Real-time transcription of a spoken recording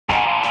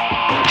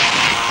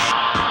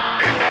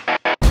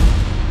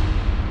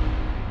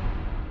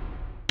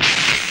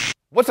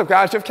What's up,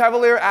 guys? Jeff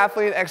Cavaliere,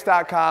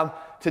 AthleanX.com.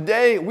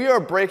 Today, we are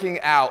breaking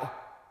out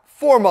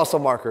 4 muscle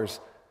markers.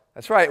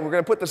 That's right, we're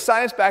going to put the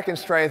science back in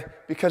strength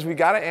because we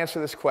got to answer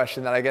this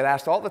question that I get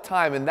asked all the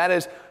time, and that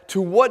is,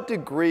 to what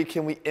degree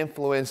can we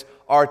influence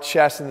our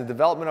chest and the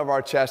development of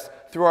our chest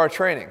through our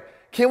training?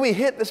 Can we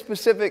hit the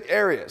specific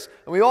areas?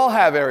 And we all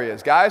have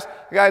areas, guys.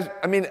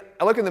 I mean,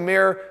 I look in the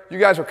mirror, you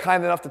guys were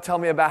kind enough to tell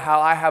me about how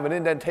I have an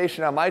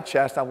indentation on my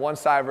chest on one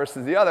side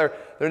versus the other.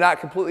 They're not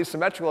completely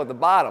symmetrical at the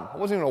bottom. I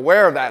wasn't even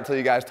aware of that until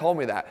you guys told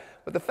me that.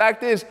 But the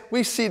fact is,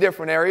 we see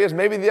different areas.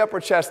 Maybe the upper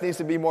chest needs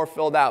to be more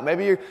filled out.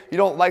 Maybe you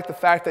don't like the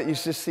fact that you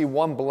just see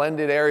one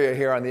blended area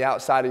here on the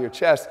outside of your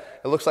chest.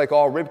 It looks like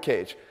all rib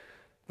cage.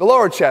 The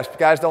lower chest,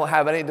 guys, don't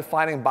have any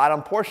defining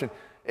bottom portion.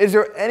 Is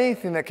there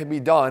anything that can be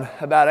done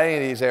about any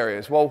of these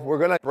areas? Well, we're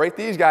going to break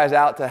these guys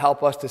out to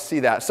help us to see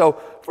that. So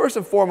first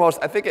and foremost,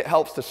 I think it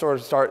helps to sort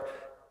of start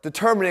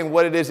determining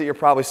what it is that you're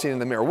probably seeing in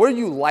the mirror. What are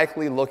you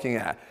likely looking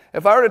at?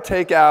 If I were to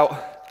take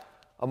out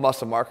a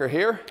muscle marker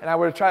here, and I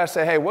were to try to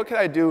say, hey, what can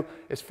I do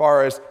as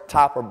far as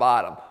top or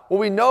bottom? Well,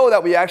 we know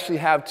that we actually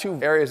have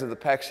 2 areas of the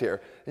pecs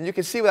here. And you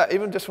can see that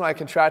even just when I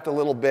contract a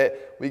little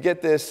bit, we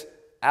get this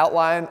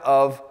outline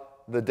of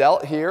the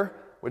delt here,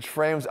 which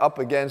frames up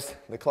against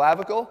the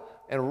clavicle.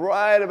 And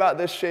right about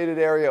this shaded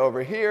area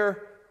over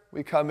here,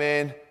 we come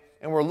in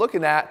and we're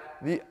looking at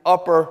the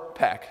upper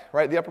pec,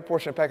 right? The upper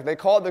portion of the pec. They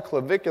call it the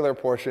clavicular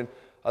portion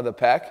of the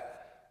pec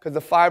because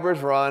the fibers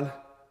run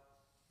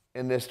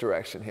in this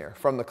direction here.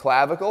 From the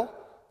clavicle,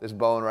 this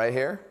bone right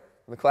here,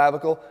 from the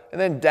clavicle, and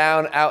then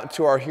down out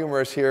to our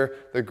humerus here,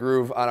 the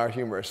groove on our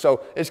humerus.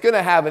 So it's going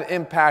to have an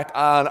impact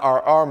on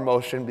our arm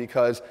motion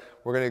because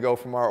we're going to go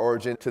from our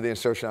origin to the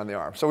insertion on the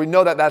arm. So we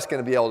know that that's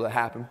going to be able to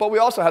happen. But we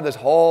also have this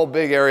whole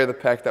big area of the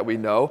pec that we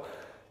know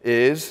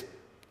is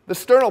the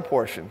sternal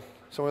portion.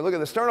 So when we look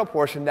at the sternal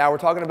portion, now we're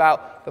talking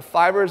about the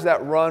fibers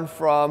that run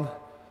from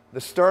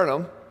the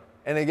sternum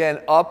and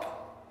again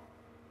up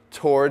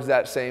towards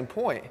that same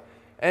point.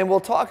 And we'll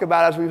talk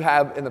about, as we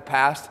have in the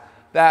past,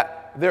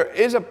 that there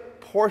is a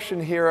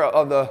portion here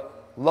of the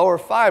lower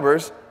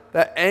fibers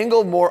that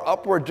angle more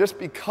upward just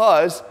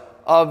because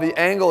of the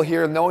angle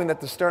here, knowing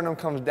that the sternum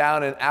comes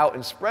down and out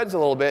and spreads a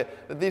little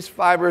bit, that these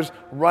fibers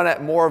run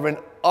at more of an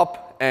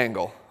up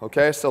angle.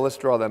 Okay, so let's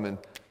draw them in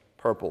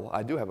purple.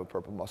 I do have a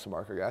purple muscle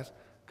marker, guys.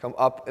 Come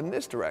up in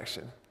this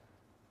direction.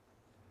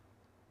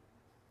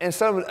 And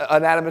some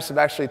anatomists have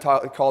actually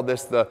called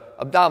this the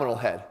abdominal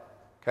head.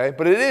 Okay,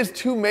 but it is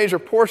 2 major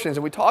portions,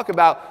 and we talk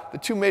about the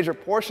 2 major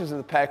portions of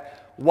the pec.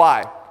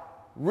 Why?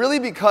 Really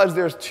because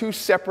there's 2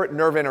 separate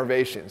nerve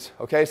innervations,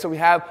 okay? So we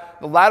have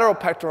the lateral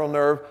pectoral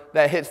nerve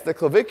that hits the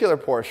clavicular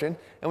portion,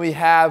 and we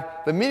have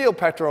the medial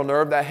pectoral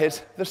nerve that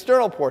hits the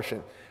sternal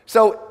portion.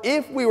 So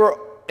if we were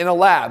in a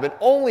lab, and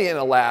only in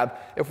a lab,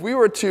 if we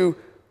were to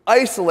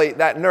isolate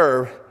that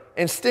nerve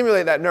and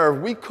stimulate that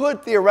nerve, we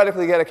could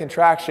theoretically get a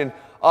contraction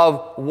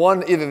of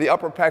either the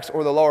upper pecs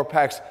or the lower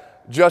pecs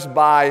just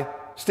by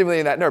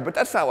stimulating that nerve. But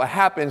that's not what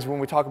happens when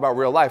we talk about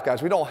real life,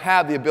 guys. We don't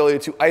have the ability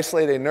to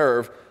isolate a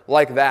nerve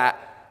like that,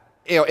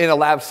 in a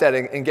lab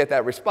setting and get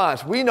that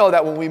response. We know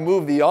that when we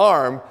move the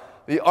arm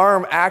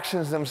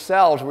actions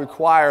themselves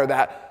require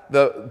that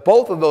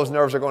both of those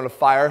nerves are going to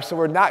fire, so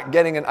we're not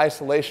getting an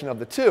isolation of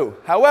the 2.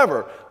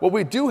 However, what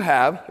we do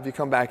have, if you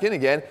come back in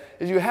again,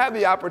 is you have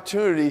the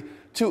opportunity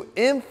to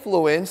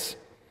influence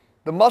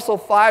the muscle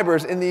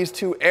fibers in these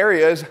 2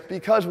 areas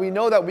because we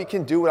know that we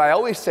can do what I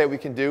always say we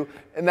can do,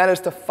 and that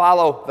is to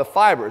follow the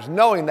fibers,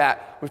 knowing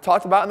that we've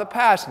talked about in the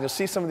past, and you'll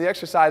see some of the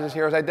exercises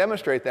here as I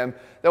demonstrate them,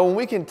 that when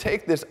we can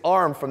take this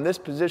arm from this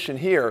position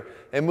here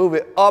and move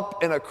it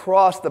up and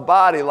across the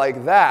body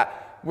like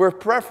that, we're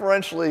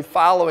preferentially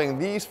following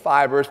these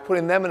fibers,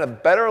 putting them in a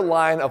better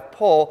line of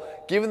pull,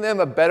 giving them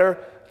a better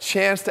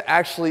chance to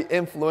actually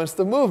influence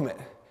the movement.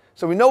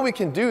 So we know we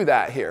can do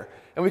that here.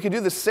 And we can do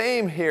the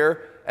same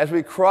here as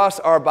we cross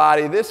our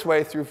body this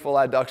way through full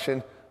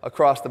adduction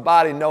across the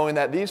body, knowing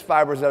that these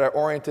fibers that are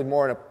oriented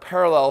more in a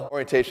parallel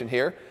orientation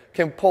here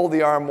can pull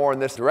the arm more in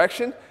this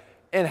direction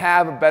and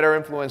have a better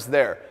influence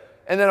there.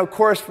 And then, of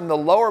course, from the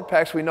lower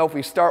pecs, we know if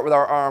we start with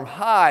our arm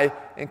high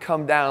and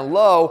come down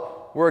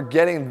low, we're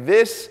getting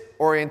this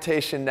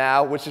orientation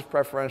now, which is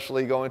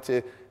preferentially going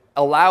to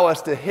allow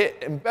us to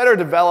hit and better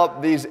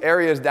develop these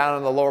areas down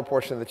in the lower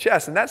portion of the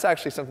chest. And that's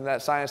actually something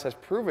that science has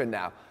proven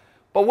now.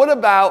 But what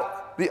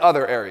about the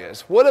other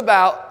areas? What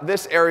about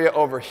this area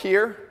over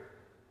here,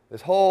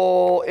 this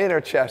whole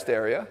inner chest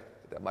area?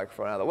 Get that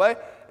microphone out of the way.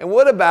 And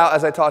what about,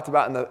 as I talked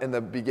about in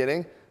the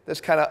beginning, this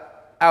kind of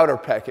outer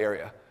pec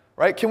area,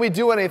 right? Can we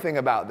do anything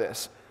about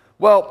this?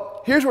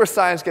 Well, here's where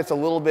science gets a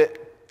little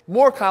bit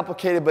more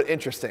complicated but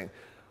interesting.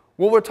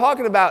 What we're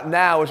talking about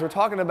now is we're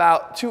talking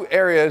about 2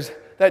 areas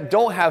that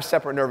don't have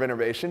separate nerve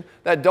innervation,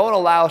 that don't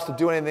allow us to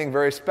do anything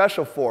very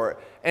special for it,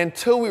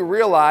 until we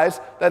realize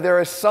that there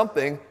is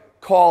something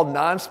called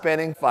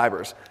non-spanning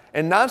fibers.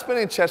 And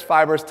non-spending chest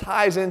fibers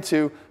ties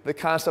into the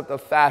concept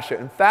of fascia.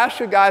 And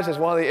fascia, guys, is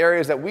one of the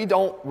areas that we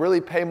don't really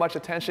pay much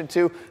attention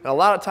to. And a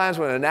lot of times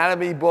when an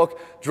anatomy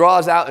book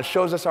draws out and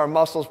shows us our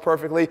muscles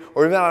perfectly,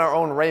 or even on our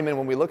own Raymond,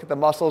 when we look at the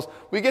muscles,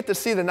 we get to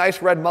see the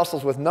nice red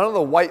muscles with none of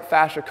the white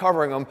fascia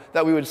covering them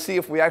that we would see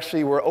if we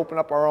actually were to open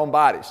up our own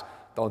bodies.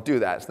 Don't do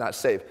that. It's not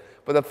safe.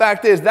 But the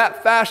fact is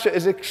that fascia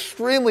is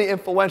extremely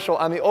influential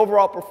on the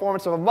overall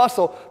performance of a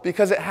muscle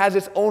because it has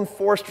its own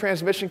force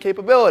transmission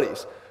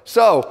capabilities.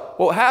 So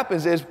what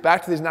happens is,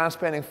 back to these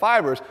non-spanning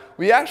fibers,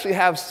 we actually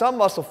have some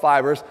muscle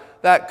fibers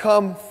that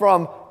come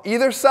from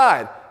either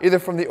side, either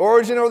from the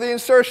origin or the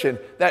insertion,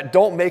 that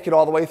don't make it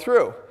all the way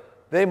through.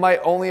 They might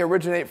only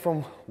originate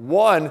from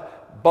one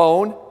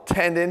bone,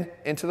 tendon,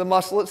 into the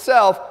muscle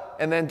itself,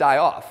 and then die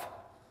off.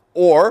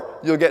 Or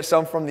you'll get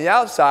some from the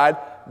outside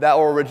that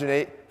will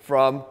originate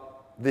from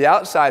the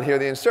outside here,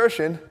 the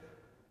insertion,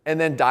 and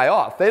then die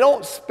off. They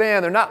don't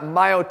span, they're not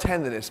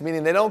myotendinous,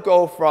 meaning they don't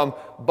go from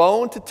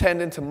bone to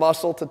tendon to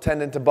muscle to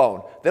tendon to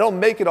bone. They don't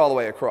make it all the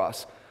way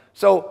across.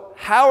 So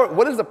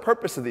what is the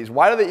purpose of these?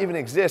 Why do they even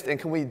exist, and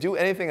can we do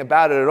anything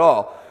about it at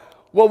all?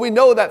 Well, we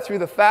know that through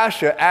the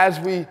fascia, as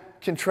we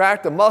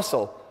contract a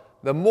muscle,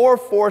 the more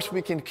force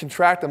we can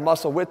contract the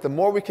muscle with, the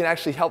more we can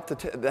actually help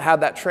to have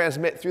that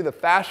transmit through the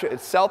fascia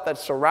itself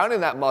that's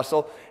surrounding that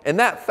muscle, and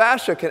that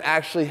fascia can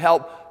actually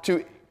help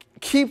to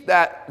keep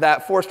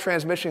that force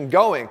transmission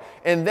going,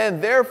 and then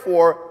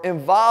therefore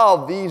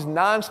involve these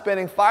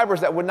non-spanning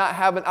fibers that would not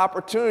have an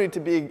opportunity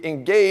to be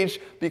engaged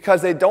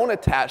because they don't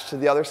attach to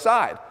the other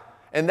side.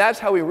 And that's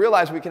how we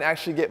realize we can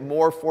actually get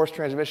more force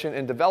transmission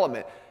and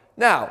development.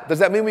 Now, does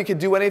that mean we could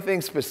do anything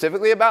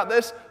specifically about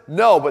this?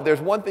 No, but there's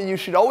one thing you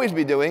should always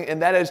be doing,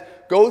 and that is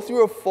go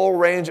through a full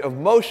range of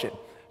motion.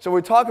 So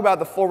when we talk about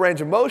the full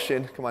range of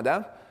motion, come on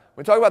down.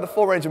 When we talk about the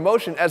full range of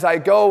motion, as I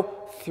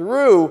go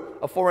through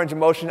a full range of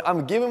motion,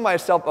 I'm giving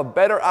myself a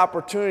better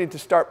opportunity to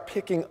start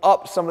picking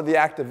up some of the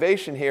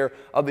activation here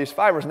of these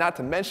fibers, not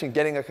to mention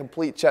getting a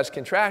complete chest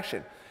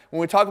contraction. When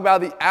we talk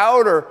about the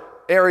outer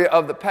area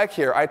of the pec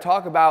here, I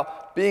talk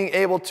about being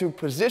able to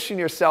position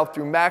yourself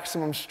through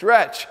maximum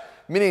stretch,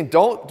 meaning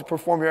don't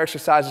perform your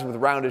exercises with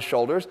rounded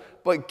shoulders,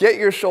 but get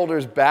your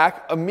shoulders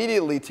back,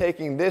 immediately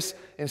taking this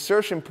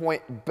insertion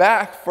point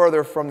back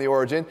further from the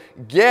origin,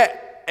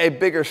 get a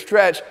bigger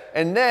stretch,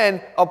 and then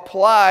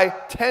apply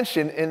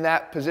tension in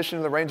that position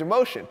of the range of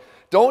motion.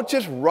 Don't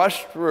just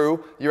rush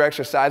through your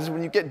exercises.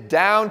 When you get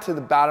down to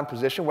the bottom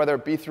position, whether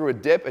it be through a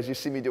dip, as you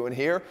see me doing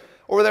here,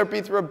 or whether it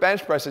be through a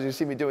bench press, as you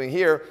see me doing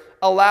here,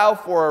 allow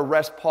for a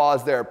rest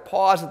pause there.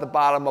 Pause at the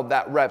bottom of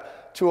that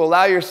rep to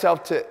allow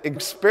yourself to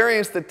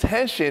experience the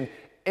tension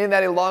in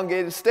that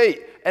elongated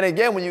state. And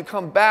again, when you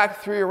come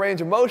back through your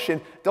range of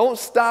motion, don't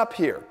stop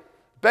here.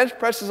 Bench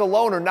presses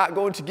alone are not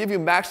going to give you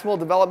maximal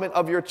development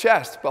of your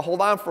chest. But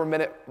hold on for a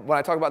minute when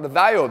I talk about the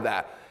value of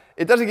that.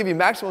 It doesn't give you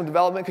maximum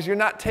development because you're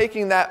not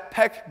taking that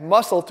pec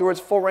muscle through its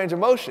full range of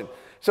motion.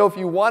 So if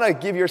you want to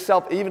give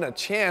yourself even a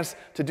chance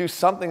to do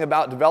something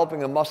about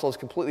developing a muscle as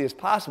completely as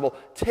possible,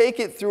 take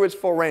it through its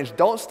full range.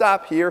 Don't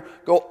stop here.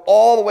 Go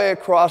all the way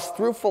across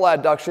through full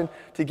adduction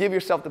to give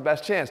yourself the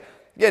best chance.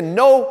 Again,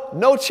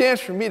 no chance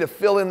for me to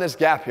fill in this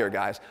gap here,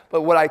 guys.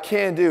 But what I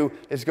can do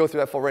is go through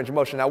that full range of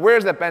motion. Now, where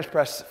does that bench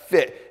press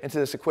fit into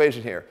this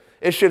equation here?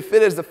 It should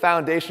fit as the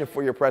foundation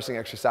for your pressing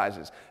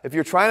exercises. If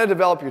you're trying to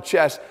develop your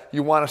chest,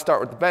 you want to start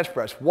with the bench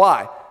press.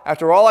 Why?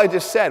 After all I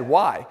just said,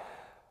 why?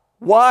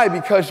 Why?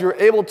 Because you're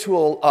able to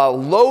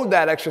load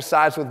that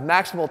exercise with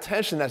maximal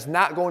tension that's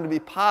not going to be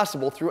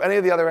possible through any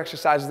of the other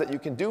exercises that you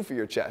can do for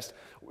your chest.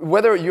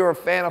 Whether you're a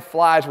fan of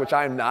flies, which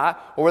I'm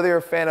not, or whether you're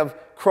a fan of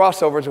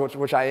crossovers,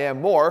 which I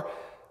am more,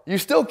 you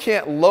still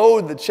can't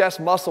load the chest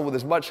muscle with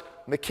as much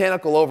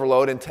mechanical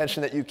overload and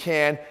tension that you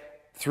can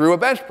through a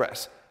bench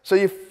press. So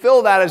you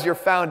fill that as your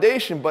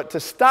foundation, but to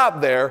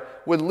stop there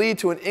would lead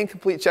to an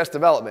incomplete chest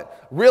development.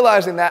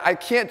 Realizing that I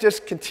can't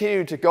just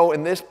continue to go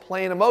in this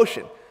plane of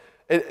motion,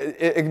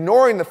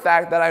 ignoring the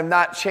fact that I'm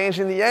not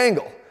changing the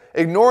angle,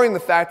 ignoring the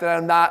fact that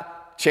I'm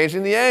not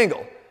changing the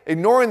angle,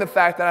 ignoring the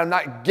fact that I'm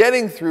not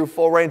getting through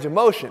full range of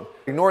motion,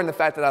 ignoring the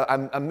fact that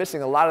I'm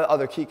missing a lot of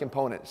other key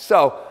components.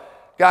 So,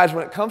 guys,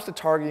 when it comes to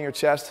targeting your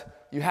chest,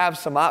 you have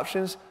some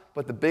options,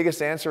 but the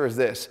biggest answer is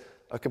this.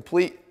 A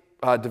complete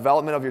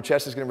development of your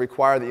chest is going to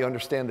require that you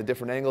understand the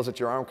different angles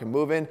that your arm can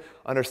move in,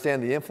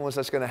 understand the influence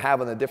that's going to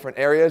have on the different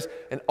areas,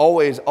 and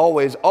always,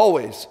 always,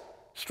 always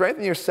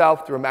strengthen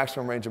yourself through a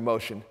maximum range of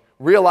motion.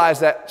 Realize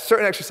that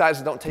certain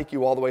exercises don't take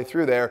you all the way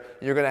through there.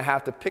 You're going to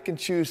have to pick and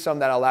choose some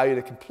that allow you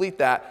to complete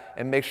that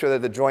and make sure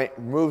that the joint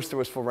moves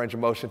through its full range of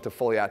motion to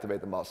fully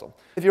activate the muscle.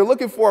 If you're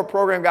looking for a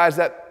program, guys,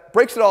 that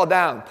breaks it all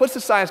down, puts the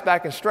science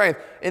back in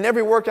strength in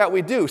every workout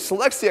we do,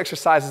 selects the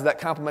exercises that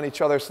complement each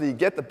other so that you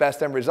get the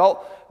best end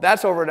result,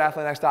 that's over at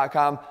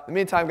athleanx.com. In the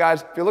meantime,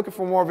 guys, if you're looking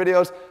for more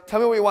videos, tell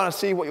me what you want to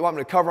see, what you want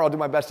me to cover. I'll do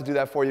my best to do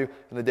that for you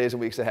in the days and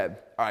weeks ahead.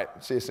 All right,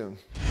 see you soon.